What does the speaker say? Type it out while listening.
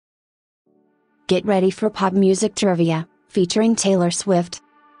Get ready for pop music trivia, featuring Taylor Swift.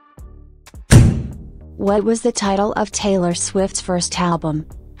 What was the title of Taylor Swift's first album?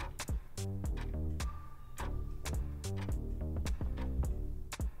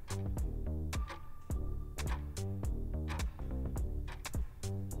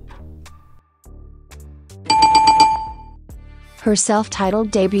 Her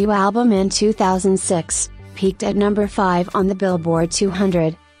self-titled debut album in 2006, peaked at number 5 on the Billboard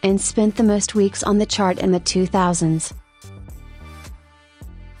 200, and spent the most weeks on the chart in the 2000s.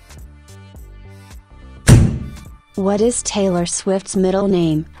 What is Taylor Swift's middle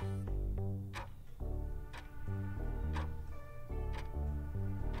name?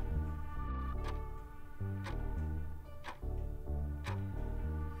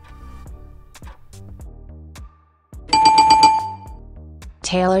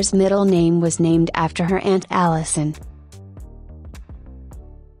 Taylor's middle name was named after her Aunt Allison.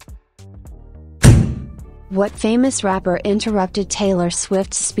 What famous rapper interrupted Taylor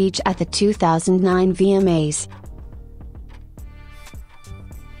Swift's speech at the 2009 VMAs?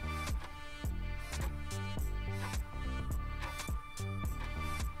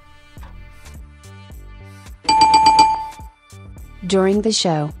 During the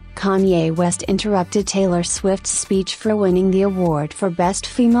show, Kanye West interrupted Taylor Swift's speech for winning the award for Best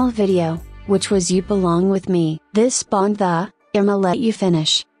Female Video, which was You Belong With Me. This spawned the "I'ma let you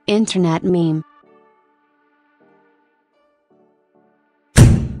finish" internet meme.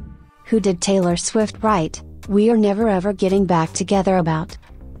 Who did Taylor Swift write "We Are Never Ever Getting Back Together" about?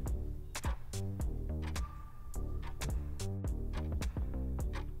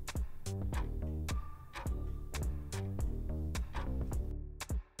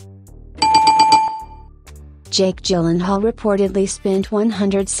 Jake Gyllenhaal reportedly spent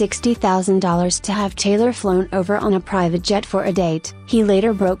 $160,000 to have Taylor flown over on a private jet for a date. He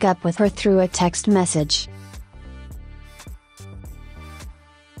later broke up with her through a text message.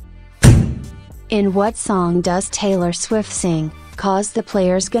 In what song does Taylor Swift sing, "'Cause the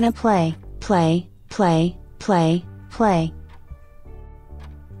player's gonna play, play, play, play, play"?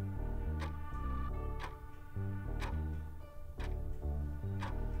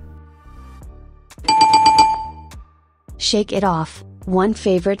 Shake It Off, won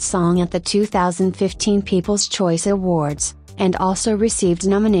favorite song at the 2015 People's Choice Awards, and also received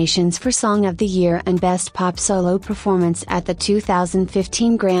nominations for Song of the Year and Best Pop Solo Performance at the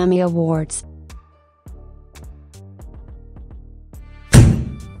 2015 Grammy Awards.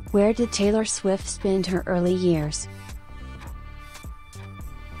 Where did Taylor Swift spend her early years?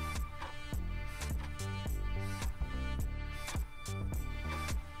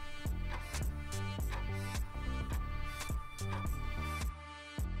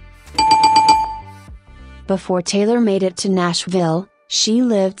 Before Taylor made it to Nashville, she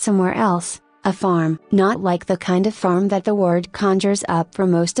lived somewhere else, a farm. Not like the kind of farm that the word conjures up for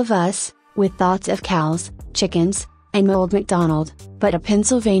most of us, with thoughts of cows, chickens, and Old MacDonald, but a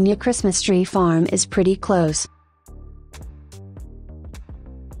Pennsylvania Christmas tree farm is pretty close.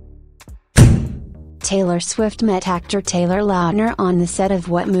 Taylor Swift met actor Taylor Lautner on the set of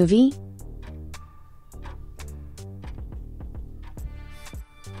what movie?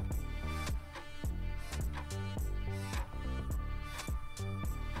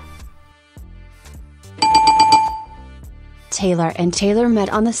 Taylor and Taylor met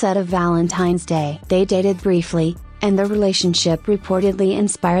on the set of Valentine's Day. They dated briefly, and the relationship reportedly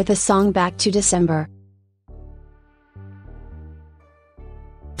inspired the song Back to December.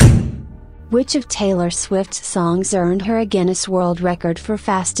 Which of Taylor Swift's songs earned her a Guinness World Record for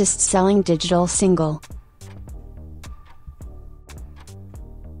fastest-selling digital single?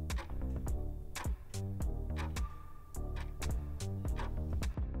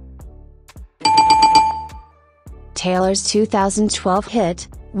 Taylor's 2012 hit,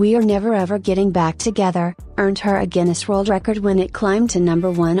 "We Are Never Ever Getting Back Together," earned her a Guinness World Record when it climbed to number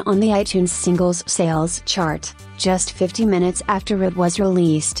 1 on the iTunes Singles Sales chart, just 50 minutes after it was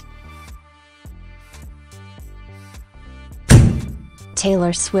released.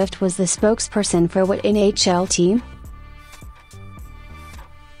 Taylor Swift was the spokesperson for what NHL team?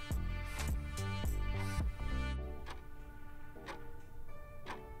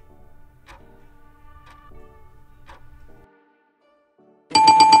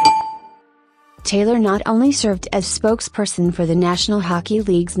 Taylor not only served as spokesperson for the National Hockey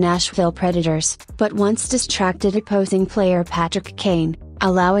League's Nashville Predators, but once distracted opposing player Patrick Kane,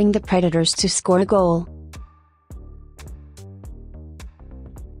 allowing the Predators to score a goal.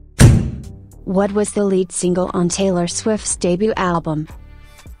 What was the lead single on Taylor Swift's debut album?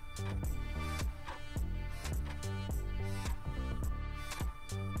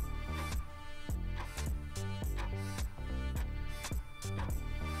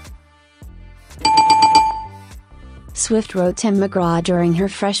 Swift wrote Tim McGraw during her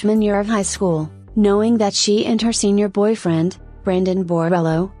freshman year of high school, knowing that she and her senior boyfriend, Brendan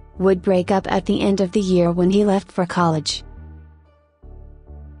Borrello, would break up at the end of the year when he left for college.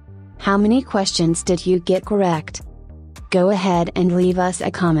 How many questions did you get correct? Go ahead and leave us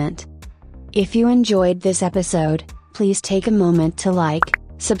a comment. If you enjoyed this episode, please take a moment to like,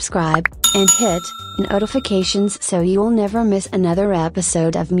 subscribe, and hit notifications so you'll never miss another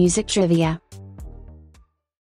episode of Music Trivia.